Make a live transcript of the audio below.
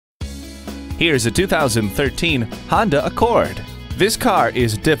Here's a 2013 Honda Accord. This car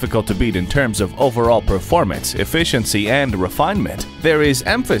is difficult to beat in terms of overall performance, efficiency, and refinement. There is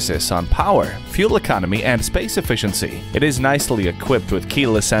emphasis on power, fuel economy, and space efficiency. It is nicely equipped with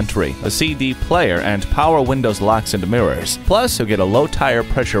keyless entry, a CD player, and power windows, locks, and mirrors. Plus, you'll get a low tire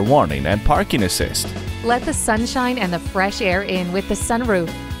pressure warning and parking assist. Let the sunshine and the fresh air in with the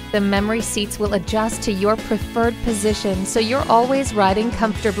sunroof. The memory seats will adjust to your preferred position, so you're always riding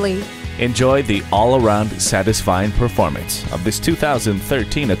comfortably. Enjoy the all-around satisfying performance of this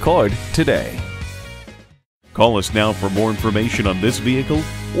 2013 Accord today. Call us now for more information on this vehicle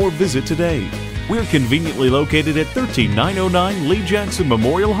or visit today. We're conveniently located at 13909 Lee Jackson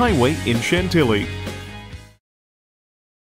Memorial Highway in Chantilly.